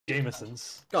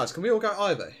Jamesons. Guys, can we all go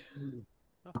Ivy?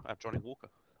 Oh, I have Johnny Walker.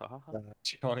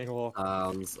 Johnny Walker.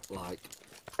 Sounds like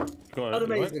Go an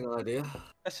amazing idea.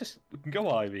 Let's just we can go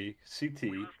Ivy, CT,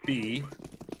 B,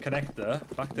 connector,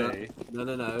 back to A.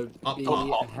 No. Up, B,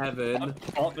 up, heaven,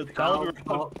 up,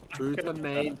 top, through to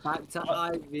main, back to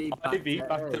Ivy, back to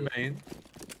main.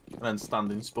 And then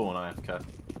standing spawn AFK.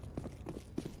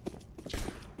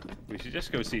 We should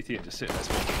just go CT and just sit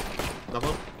there. Another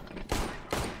one?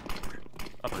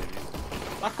 I believe you.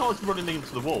 That guy's running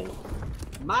into the wall.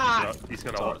 Man! He's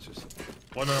gonna watch us.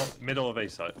 One out, middle of A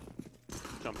side.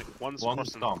 Jumping. One's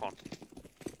crossing the con.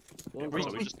 We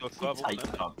just go further. take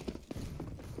them.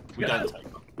 We don't take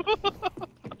them.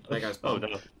 There goes Oh,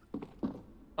 bomb. no.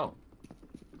 Oh.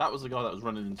 That was the guy that was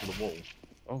running into the wall.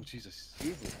 Oh, Jesus.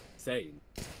 Insane.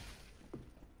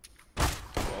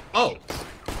 Oh!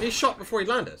 He shot before he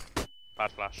landed.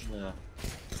 Bad flash. Yeah.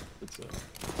 It's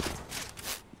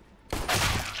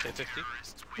Hit 50.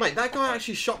 Mate, that guy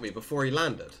actually shot me before he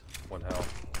landed. One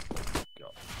health.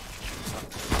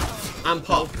 And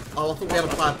pop. Oh, I thought we had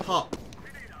a bad pop.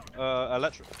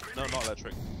 Electric. No, not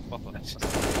electric. Buffer.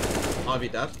 Ivy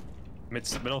dead.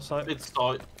 Middle side? It's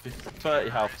 30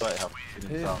 health, 30 health.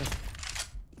 Yeah.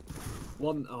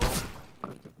 One. Oh,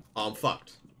 I'm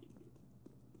fucked.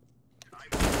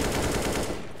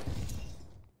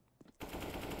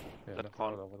 Yeah,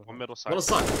 Con. One middle side. One on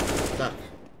side. Dead.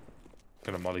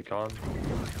 Gonna molly con.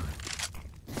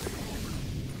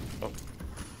 Oh.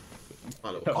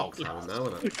 My little cock's having now,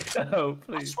 isn't it? Oh,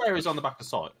 I please. swear he's on the back of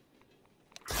site.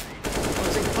 Oh,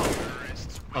 it's in cock.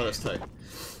 Oh, there's two.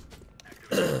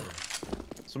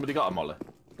 Somebody got a molly.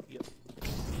 Yep.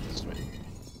 Sweet.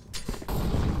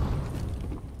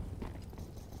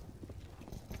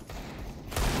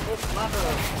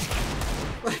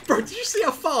 Bro, did you see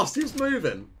how fast he was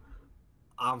moving?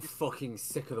 I'm fucking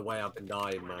sick of the way I've been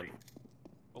dying, man.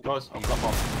 Guys, I've got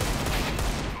one.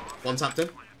 One tapped in.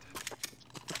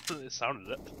 It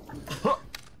sounded it.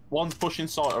 One's pushing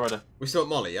site already. We still at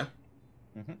Molly, yeah?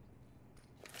 Mm-hmm.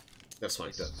 They've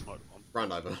smoked it. Smoked one.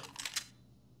 Round over.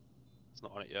 It's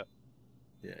not on it yet.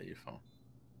 Yeah, you're fine.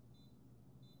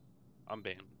 I'm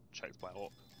being checked by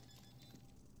Orc.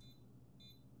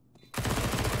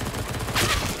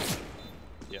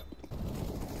 Yeah.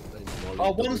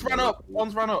 Oh, one's ran up!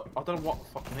 One's ran up! I don't know what the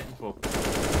fuck I'm hitting for.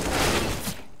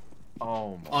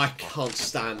 Oh my I God. can't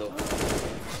stand up.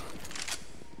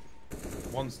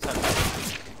 One's 10.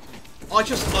 I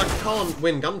can't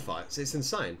win gunfights. It's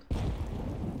insane.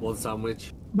 One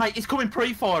sandwich. Mate, he's coming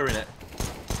pre-firing it.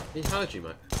 He heard you,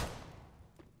 mate.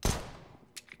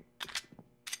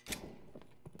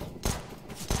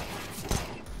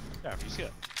 Yeah, if you see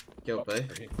it. Guild B.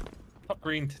 Top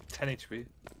green, 10 HP.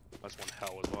 That's one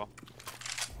hell as well.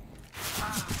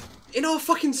 In our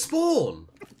fucking spawn!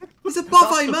 He's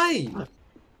above A main!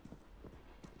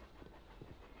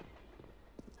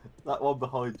 That one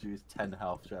behind you is 10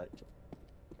 health, Jake.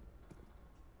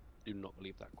 Do not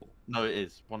believe that call. No, it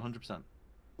is. 100%. Time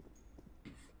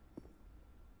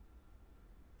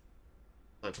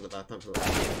for the bad, time for the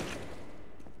bad.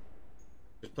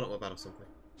 Just put up my bad or something.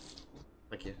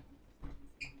 Thank you.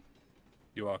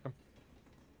 You're welcome.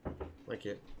 Thank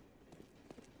you.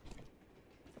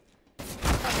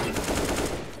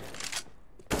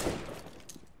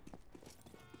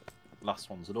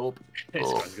 Last one's an orb.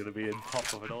 This guy's gonna be in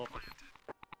top of it all.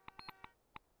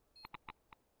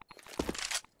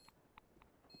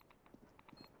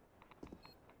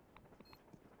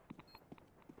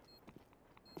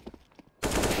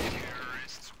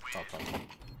 Okay.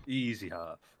 Easy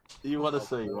half. You want to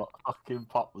see what fucking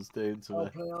Pop was doing to me?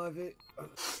 Play Ivy.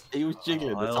 He was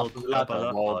jiggling the top of the I'll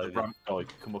ladder while the Ivy. ramp guy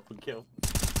could come up and kill.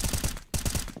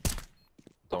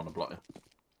 Don't want to block you.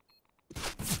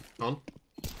 On.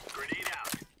 Grenade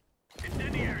out.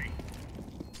 Incendiary.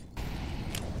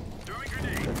 Throwing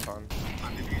grenade. Fun.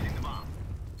 I'm defusing the bomb.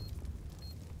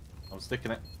 I'm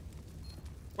sticking it.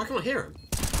 Why can't I hear him?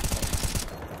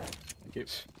 Thank you.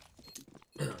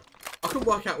 I couldn't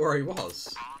work out where he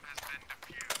was.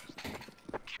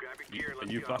 Grabbing gear. Are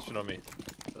Let's you go. flashing on me?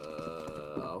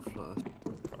 I'll flash.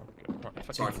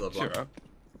 Right, Sorry for the block. cheer up.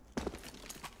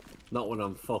 Not when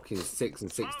I'm fucking 6 and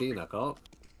 16, I can't.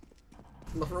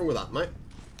 Nothing wrong with that, mate.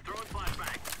 Throwing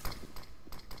flashbang.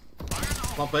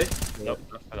 Pop B. Nope,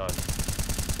 I died.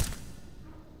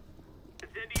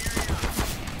 Incendiary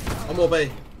out. One more B.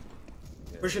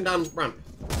 Yeah. Pushing down ramp.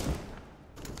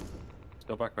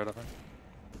 Still back right, I think.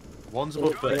 One's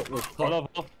above B. All of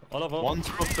them. One's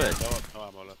above B. No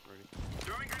ammo left, really.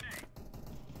 Throwing grenade.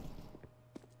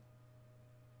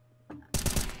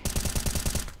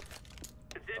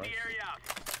 Incendiary out.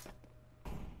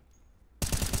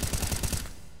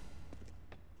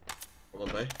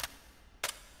 B.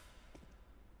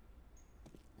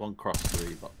 One cross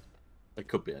 3, but it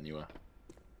could be anywhere.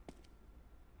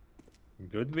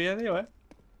 Could be anyway.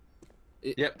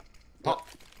 Yep. Pop.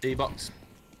 D-box.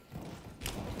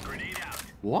 Grenade out.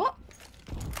 What?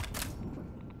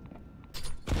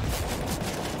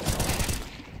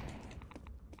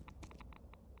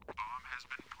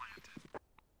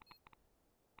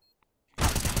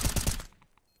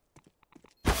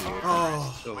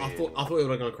 Oh, I thought we would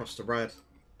have gone across the red.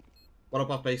 One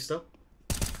above B still.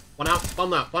 One out.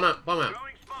 Bomb out. One out. Bomb out.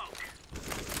 Throwing smoke.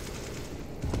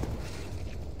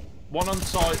 One on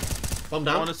site. Bomb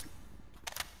down. One is...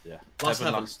 Yeah. Last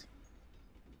Heaven heaven. last.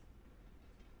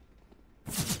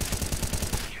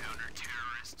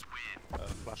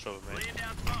 Flash over me. Laying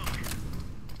down smoke.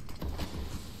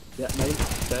 Yeah, main.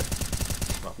 Dead.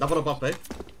 Another one above B.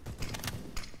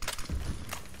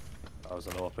 That was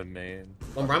an open main.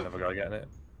 One ramp. Never gonna get it.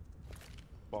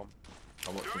 Bomb.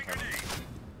 I'm watching Throwing heaven. grenade.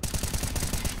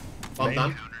 Bomb Main.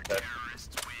 down. Dead.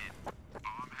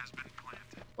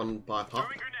 One by a pop.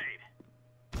 Throwing grenade.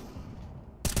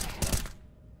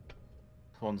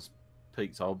 One's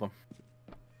peaked album.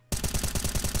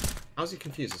 How's he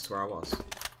confused as to where I was?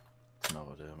 No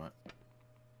idea, mate.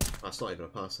 That's not even a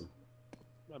person.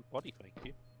 I'm body fake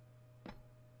you.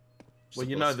 Just Well, a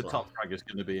you blood know the supply. top frag is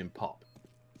going to be in pop.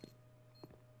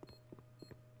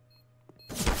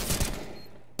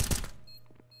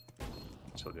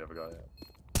 So the other guy. Yeah.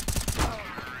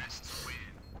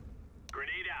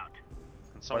 Grenade out.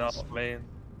 And One someone's up main.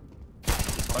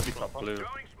 Might be top blue.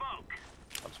 Throwing smoke.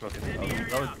 I'm smoking.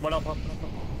 One up.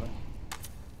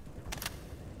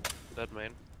 dead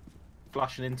main.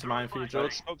 Flashing into mine for you,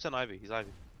 George. Smoke's an Ivy. He's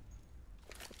Ivy.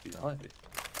 He's Ivy.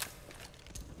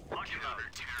 Lock it up.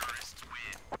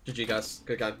 GG guys.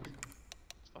 Good game.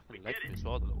 It's fucking leg as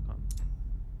well, the little cunt.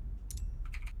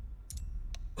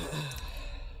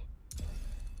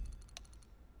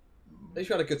 At least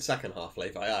you had a good second half,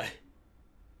 Levi, aye?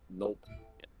 Nope.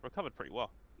 Yeah, recovered pretty well.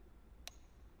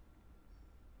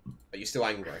 Are you still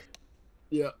angry?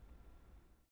 Yeah.